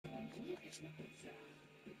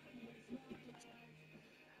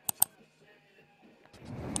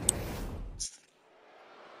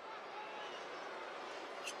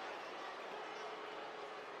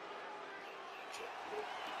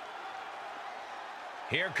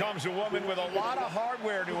Here comes a woman with a lot of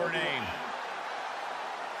hardware to her name.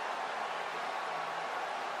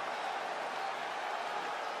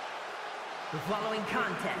 The following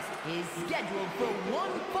contest is scheduled for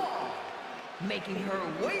one fall. Making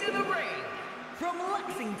her way to the ring from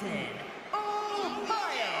Lexington,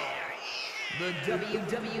 Ohio, the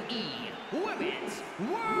WWE Women's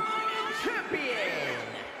World Champion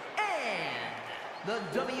and the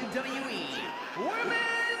WWE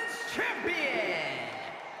Women's Champion,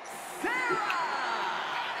 Sara!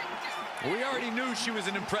 We already knew she was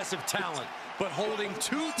an impressive talent, but holding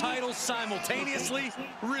two titles simultaneously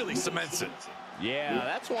really cements it. Yeah,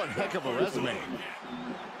 that's one heck of a resume.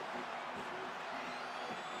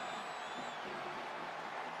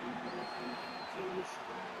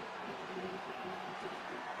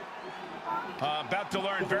 About to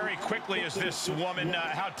learn very quickly is this woman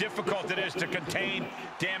how difficult it is to contain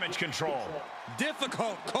damage control.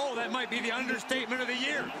 Difficult? Cole, that might be the understatement of the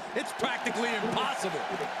year. It's practically impossible.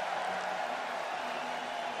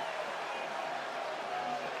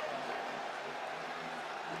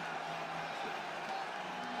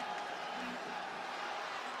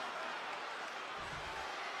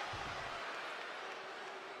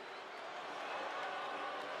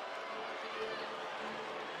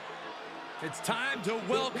 It's time to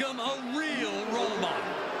welcome a real role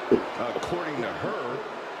model. According to her.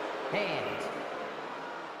 And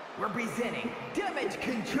representing Damage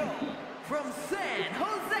Control from San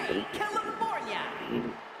Jose, California,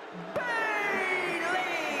 Bayley!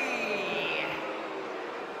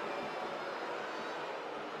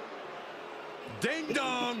 Ding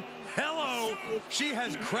dong, hello. She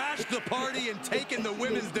has crashed the party and taken the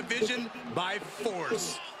women's division by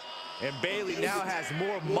force. And Bayley now has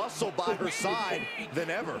more muscle by her side than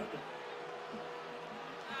ever.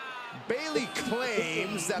 Bayley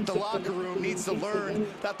claims that the locker room needs to learn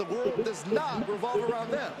that the world does not revolve around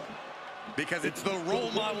them. Because it's the role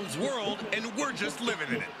model's world, and we're just living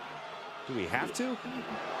in it. Do we have to?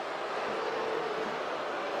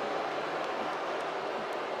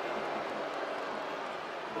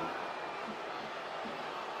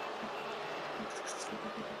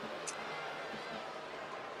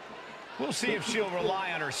 We'll see if she'll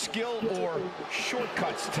rely on her skill or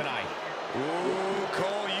shortcuts tonight. Ooh,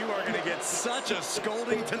 Cole, you are going to get such a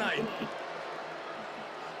scolding tonight.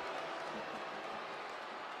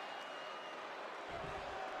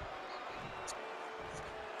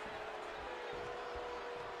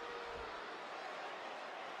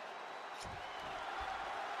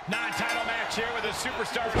 Non-title match here with the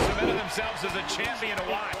superstars cemented themselves as a champion to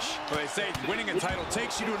watch. Well, they say winning a title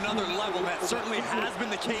takes you to another level. That certainly has been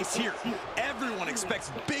the case here. Everyone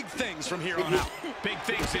expects big things from here on out. Big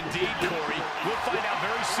things indeed, Corey. We'll find out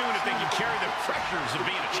very soon if they can carry the pressures of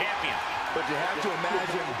being a champion. But you have to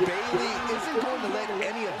imagine Bayley isn't going to let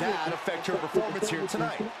any of that affect her performance here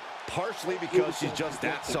tonight. Partially because she's just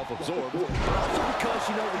that self-absorbed, but also because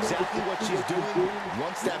she knows exactly what she's doing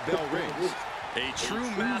once that bell rings. A true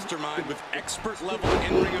mastermind with expert-level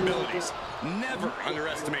in-ring abilities. Never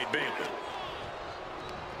underestimate Bayley.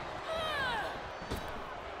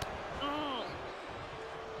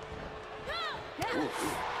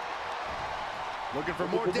 Oof. Looking for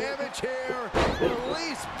more damage here.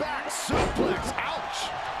 Release back suplex. Ouch.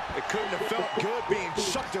 It couldn't have felt good being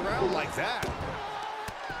chucked around like that.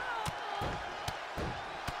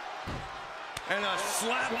 And a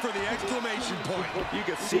slap for the exclamation point. You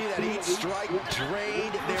can see that each strike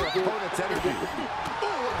drained their opponent's energy. Ooh,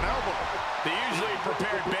 what an elbow. The usually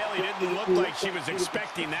prepared Bayley didn't look like she was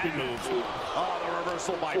expecting that move. Oh, the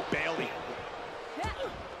reversal by Bayley.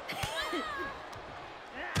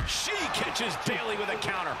 She catches Bayley with a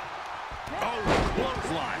counter. Oh,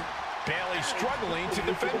 clothesline. Bayley struggling to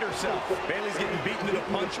defend herself. Bayley's getting beaten to the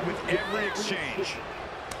punch with every exchange.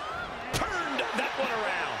 Turned that one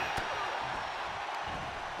around.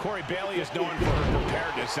 Corey, Bayley is known for her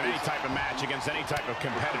preparedness in any type of match against any type of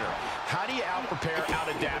competitor. How do you out-prepare,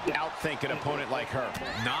 out-adapt, out-think an opponent like her?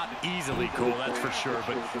 Not easily, Cole, that's for sure,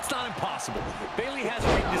 but it's not impossible. Bayley has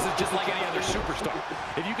weaknesses just like any other superstar.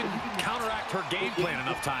 If you can counteract her game plan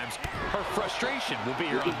enough times, her frustration will be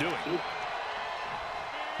your undoing.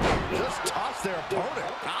 Just toss their opponent.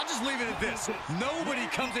 I'll just leave it at this. Nobody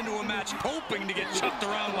comes into a match hoping to get chucked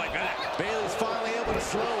around like that. Bayley's finally able to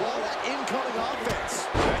slow all that incoming offense.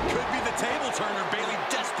 That could be the table turner Bayley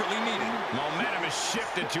desperately needed. Momentum is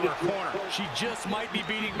shifted to her corner. She just might be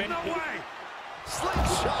beating Bayley. No way!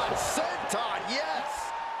 Slingshot senton, yes!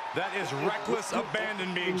 That is reckless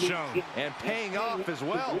abandon being shown. And paying off as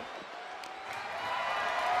well.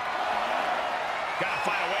 Gotta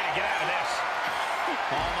find a way to get out of this.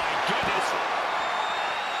 Oh, my goodness.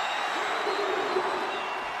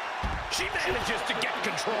 She manages to get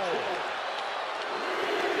control.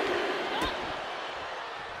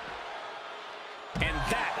 And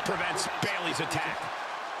that prevents Bayley's attack.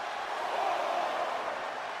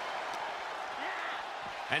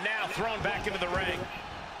 And now thrown back into the ring.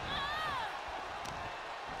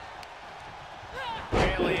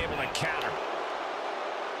 Bayley able to counter.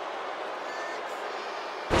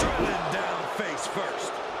 Driven down face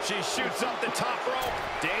first. She shoots up the top rope.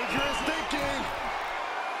 Dangerous thinking.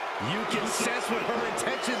 You can sense what her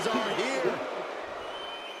intentions are here.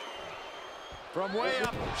 From way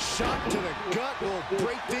up, shot to the gut will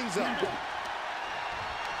break things up.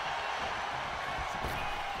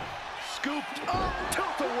 Scooped up,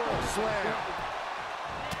 tilt-a-whirl slam.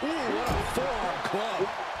 Ooh, what a forearm club.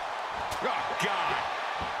 Oh, God.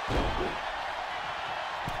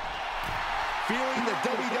 Feeling the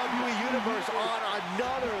WWE Universe on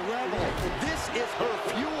another level. This is her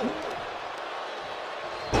fuel.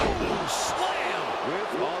 Ooh, slam.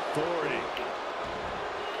 With authority.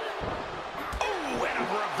 Ooh, and a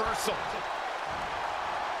reversal.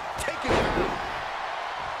 Take it down.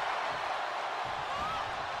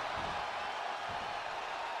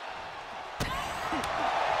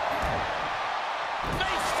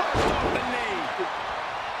 Face first off the knee.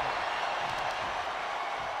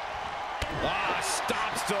 Ah,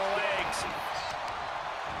 stops to the legs.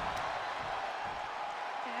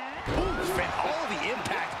 Ooh, and all the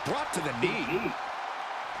impact brought to the knee.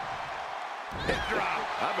 Hip drop.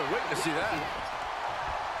 I've been waiting to see that.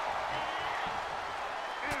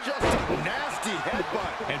 Just a nasty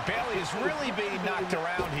headbutt. And Bayley is really being knocked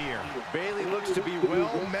around here. Bayley looks to be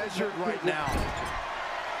well measured right now.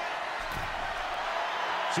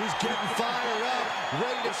 She's getting fired up,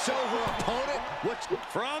 ready to show her opponent what's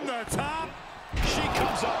From the top. She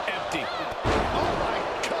comes up empty. Oh my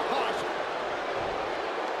gosh!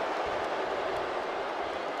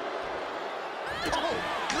 Oh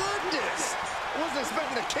goodness! Wasn't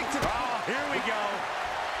expecting a kick to the... Oh, here we go.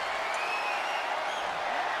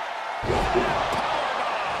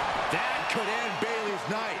 That could end Bayley's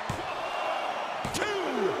night.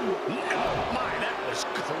 Oh my, that was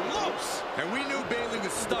close. And we knew Bayley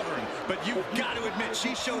was stubborn, but you've got to admit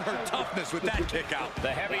she showed her toughness with that kick out.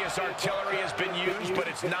 The heaviest artillery has been used, but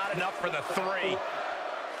it's not enough for the three.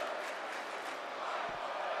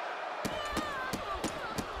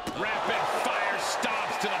 Rapid fire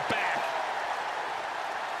stops to the back.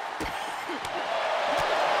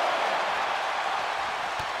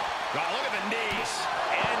 Oh, look at the knees.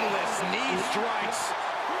 Endless knee strikes.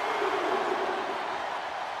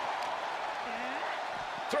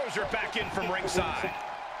 Throws her back in from ringside.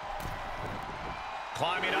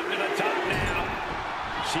 Climbing up to the top now.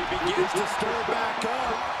 She begins to stir back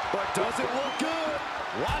up, but doesn't look good.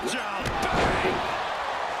 Watch out. Bang!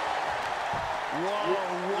 Whoa,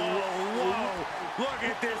 whoa, whoa. Look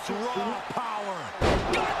at this raw power.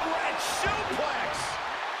 Gut-wrench suplex.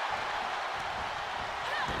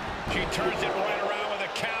 She turns it right around with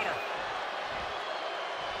a counter.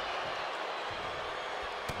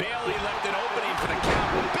 Bayley left an opening for the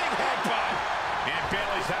counter. Big headbutt. And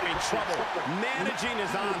Bayley's having trouble managing his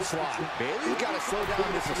onslaught. Bayley's got to slow down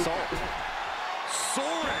this assault.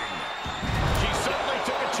 Soaring. She certainly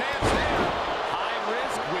took a chance there. High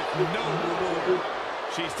risk with no reward.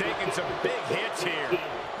 She's taking some big hits here.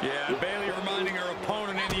 Yeah, Bayley reminding her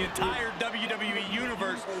opponent and the entire WWE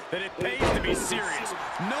Universe that it pays to be serious.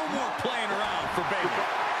 No more playing around for Bayley.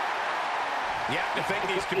 You have to think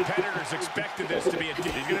these competitors expected this to be a...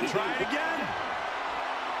 He's going to try it again.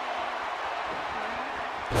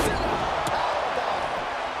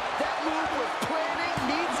 That move with planning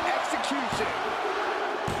needs execution.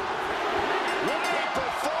 What a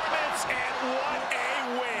performance and what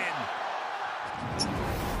a win.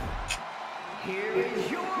 Here is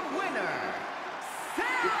your winner,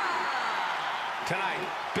 Sara! Tonight,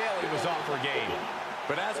 Bayley was off her game.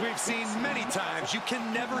 But as we've seen many times, you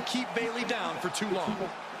can never keep Bayley down for too long.